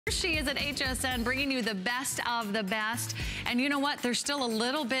she is at HSN, bringing you the best of the best. And you know what? There's still a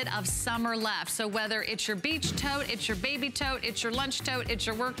little bit of summer left. So whether it's your beach tote, it's your baby tote, it's your lunch tote, it's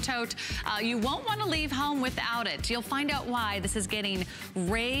your work tote, you won't want to leave home without it. You'll find out why this is getting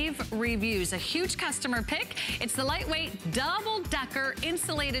rave reviews. A huge customer pick. It's the lightweight double-decker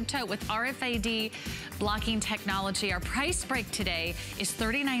insulated tote with RFID blocking technology. Our price break today is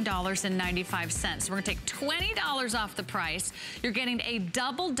 $39.95. We're going to take $20 off the price. You're getting a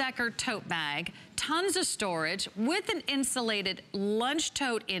double-decker tote bag, tons of storage with an insulated lunch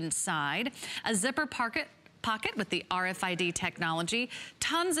tote inside, a zipper pocket with the RFID technology,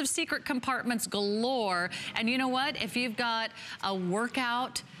 tons of secret compartments galore. And you know what? If you've got a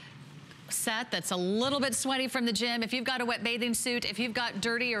workout set that's a little bit sweaty from the gym, if you've got a wet bathing suit, if you've got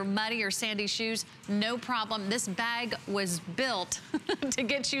dirty or muddy or sandy shoes, no problem. This bag was built to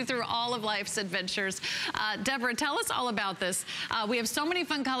get you through all of life's adventures. Deborah, tell us all about this. We have so many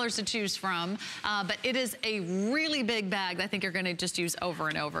fun colors to choose from, but it is a really big bag that I think you're going to just use over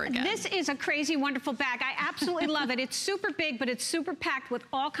and over again. This is a crazy, wonderful bag. I absolutely love it. It's super big, but it's super packed with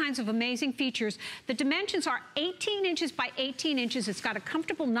all kinds of amazing features. The dimensions are 18 inches by 18 inches. It's got a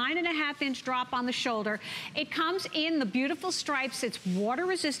comfortable 9.5-inch drop on the shoulder. It comes in the beautiful stripes. It's water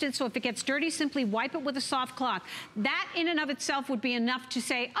resistant, so if it gets dirty, simply wipe it with a soft cloth. That in and of itself would be enough to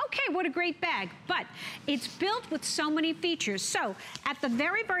say, okay, what a great bag. But it's built with so many features. So at the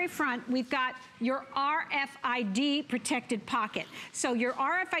very, very front, we've got your RFID protected pocket. So your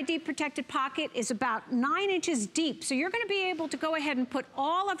RFID protected pocket is about 9 inches deep. So you're going to be able to go ahead and put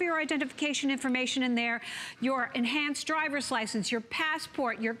all of your identification information in there, your enhanced driver's license, your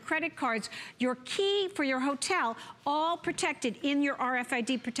passport, your credit cards, your key for your hotel, all protected in your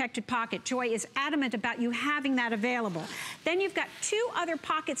RFID protected pocket. Joy is adamant about you having that available. Then you've got two other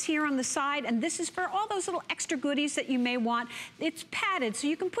pockets here on the side, and this is for all those little extra goodies that you may want. It's padded, so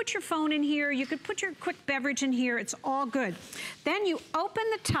you can put your phone in here, you could put your quick beverage in here, it's all good. Then you open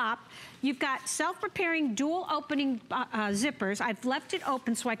the top. You've got self-repairing dual opening zippers. I've left it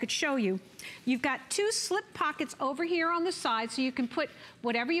open so I could show you. You've got two slip pockets over here on the side, so you can put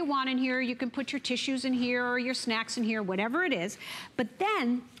whatever you want in here. You can put your tissues in here or your snacks in here, whatever it is. But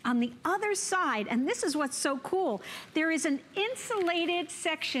then on the other side, and this is what's so cool, there is an insulated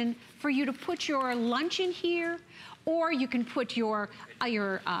section for you to put your lunch in here, or you can put your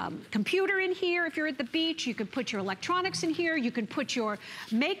computer in here if you're at the beach. You can put your electronics in here. You can put your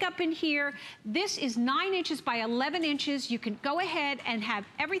makeup in here. This is 9 inches by 11 inches. You can go ahead and have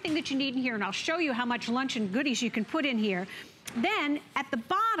everything that you need in here, and I'll show you how much lunch and goodies you can put in here. Then at the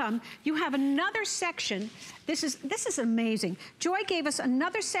bottom, you have another section. This is amazing. Joy gave us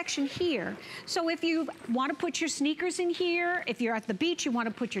another section here. So if you want to put your sneakers in here, if you're at the beach, you want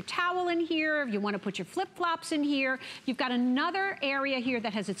to put your towel in here, if you want to put your flip-flops in here, you've got another area here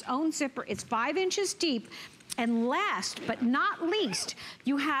that has its own zipper. It's 5 inches deep. And last but not least,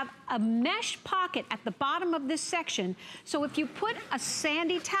 you have a mesh pocket at the bottom of this section. So if you put a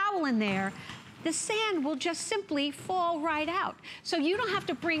sandy towel in there, the sand will just simply fall right out. So you don't have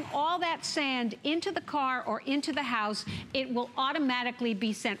to bring all that sand into the car or into the house. It will automatically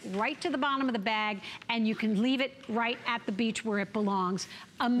be sent right to the bottom of the bag, and you can leave it right at the beach where it belongs.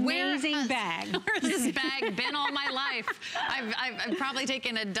 Amazing bag. Where's this bag been all my life? I've probably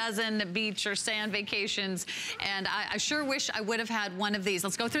taken a dozen beach or sand vacations, and I sure wish I would have had one of these.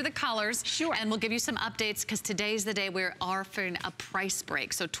 Let's go through the colors. Sure. And we'll give you some updates, because today's the day we're offering a price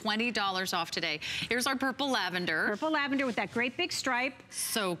break. So $20 off today. Here's our purple lavender. Purple lavender with that great big stripe.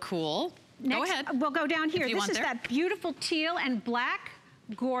 So cool. Next, go ahead. We'll go down here. This is that beautiful teal and black.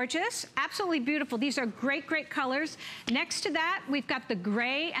 Gorgeous, absolutely beautiful. These are great, great colors. Next to that, we've got the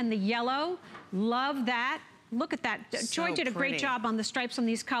gray and the yellow. Love that. Look at that. So Joy did a great job on the stripes on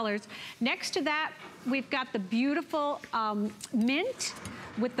these colors. Next to that, we've got the beautiful mint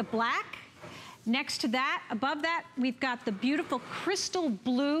with the black. Next to that, above that, we've got the beautiful crystal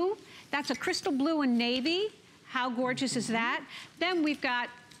blue. That's a crystal blue and navy. How gorgeous is that? Then we've got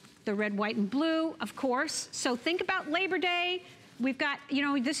the red, white, and blue, of course. So think about Labor Day. We've got, you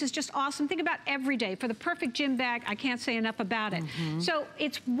know, this is just awesome. Think about every day. For the perfect gym bag, I can't say enough about it. So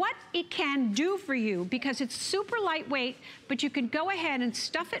it's what it can do for you, because it's super lightweight, but you can go ahead and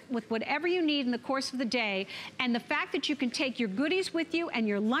stuff it with whatever you need in the course of the day. And the fact that you can take your goodies with you and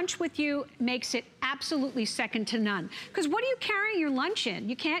your lunch with you makes it absolutely second to none. Because what do you carry your lunch in?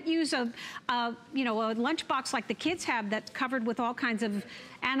 You can't use a lunch box like the kids have that's covered with all kinds of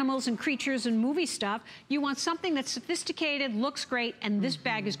animals and creatures and movie stuff. You want something that's sophisticated, looks great, and this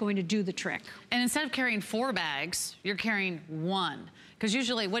bag is going to do the trick. And instead of carrying 4 bags, you're carrying 1. Because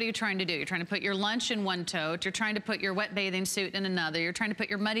usually, what are you trying to do? You're trying to put your lunch in one tote. You're trying to put your wet bathing suit in another. You're trying to put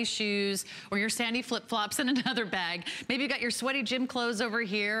your muddy shoes or your sandy flip-flops in another bag. Maybe you got your sweaty gym clothes over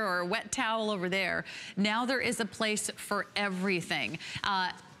here or a wet towel over there. Now there is a place for everything,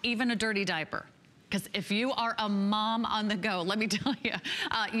 even a dirty diaper. Because if you are a mom on the go, let me tell you,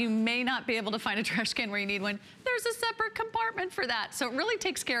 you may not be able to find a trash can where you need one. There's a separate compartment for that. So it really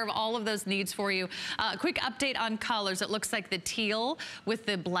takes care of all of those needs for you. Quick update on colors. It looks like the teal with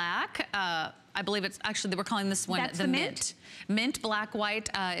the black. I believe it's actually, we're calling this one the mint. Mint black white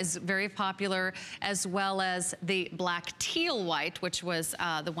is very popular, as well as the black teal white, which was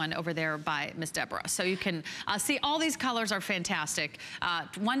the one over there by Miss Deborah. So you can see all these colors are fantastic.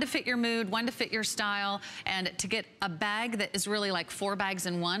 One to fit your mood, one to fit your style, and to get a bag that is really like 4 bags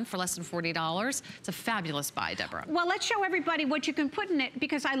in one for less than $40. It's a fabulous buy, Deborah. Well, let's show everybody what you can put in it,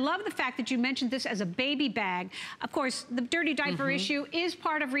 because I love the fact that you mentioned this as a baby bag. Of course, the dirty diaper issue is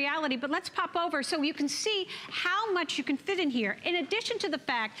part of reality, but let's pop over so you can see how much you can fit in here. In addition to the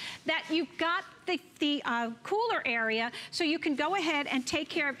fact that you've got the cooler area, so you can go ahead and take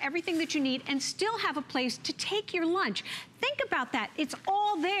care of everything that you need and still have a place to take your lunch. Think about that. It's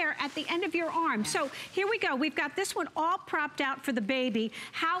all there at the end of your arm. So here we go. We've got this one all propped out for the baby.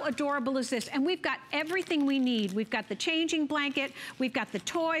 How adorable is this? And we've got everything we need. We've got the changing blanket, we've got the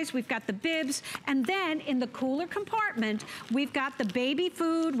toys, we've got the bibs, and then in the cooler compartment, we've got the baby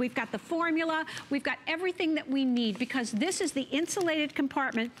food, we've got the formula, we've got everything that we need, because this is the insulated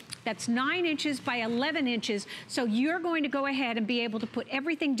compartment that's 9 inches by 11 inches. So you're going to go ahead and be able to put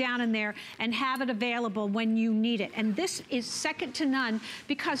everything down in there and have it available when you need it. And this is second to none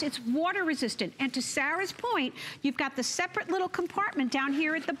because it's water resistant. And to Sarah's point, you've got the separate little compartment down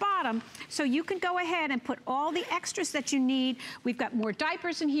here at the bottom. So you can go ahead and put all the extras that you need. We've got more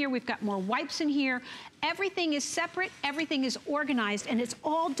diapers in here. We've got more wipes in here. Everything is separate, everything is organized, and it's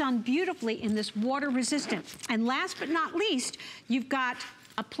all done beautifully in this water resistant. And last but not least, you've got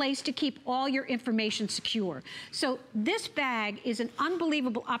a place to keep all your information secure. So this bag is an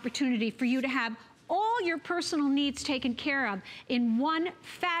unbelievable opportunity for you to have all your personal needs taken care of in one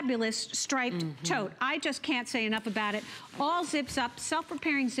fabulous striped tote. I just can't say enough about it. All zips up,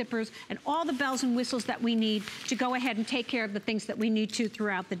 self-repairing zippers, and all the bells and whistles that we need to go ahead and take care of the things that we need to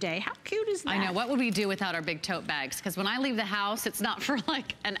throughout the day. How cute is that? I know. What would we do without our big tote bags? Because when I leave the house, it's not for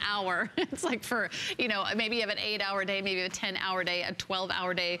like an hour. It's like for, you know, maybe you have an 8-hour day, maybe a 10-hour day, a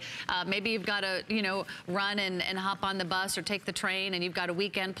 12-hour day. Maybe you've got to, you know, run and hop on the bus or take the train, and you've got a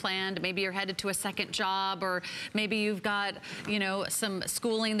weekend planned. Maybe you're headed to a second job, or maybe you've got, you know, some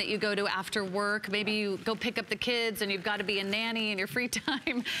schooling that you go to after work. Maybe you go pick up the kids and you've got to be a nanny in your free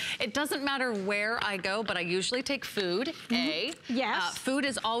time. It doesn't matter where I go, but I usually take food, Yes. Food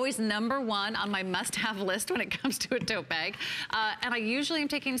is always #1 on my must-have list when it comes to a tote bag. And I usually am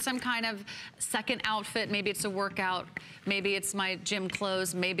taking some kind of second outfit. Maybe it's a workout, maybe it's my gym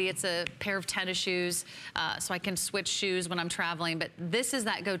clothes, maybe it's a pair of tennis shoes, so I can switch shoes when I'm traveling. But this is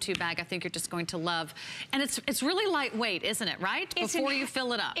that go-to bag I think you're just going to love. And it's really lightweight, isn't it, right? Before you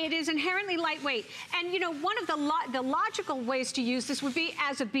fill it up. It is inherently lightweight. And you know, one of the logical ways to use this would be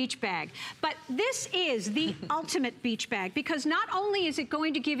as a beach bag. But this is the ultimate beach bag, because not only is it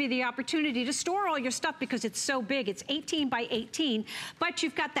going to give you the opportunity to store all your stuff because it's so big, it's 18 by 18, but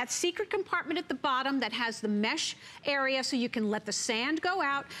you've got that secret compartment at the bottom that has the mesh area so you can let the sand go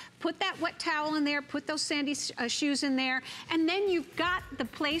out, put that wet towel in there, put those sandy shoes in there, and then you've got the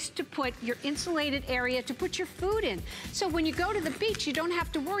place to put your insulated area to put your food in. So when you go to the beach, you don't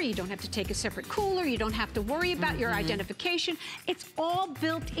have to worry. You don't have to take a separate cooler. You don't have to worry about your identification. It's all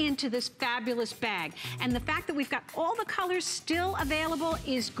built into this fabulous bag. And the fact that we've got all the colors still available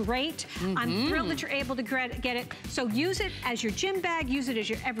is great. I'm thrilled that you're able to get it. So use it as your gym bag, use it as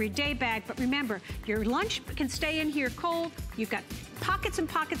your everyday bag. But remember, your lunch can stay in here cold. You've got pockets and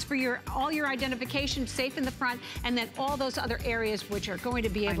pockets for all your identification safe in the front, and then all those other areas which are going to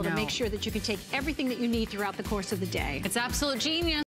be able to make sure that you can take everything that you need throughout the course of the day. It's absolute genius.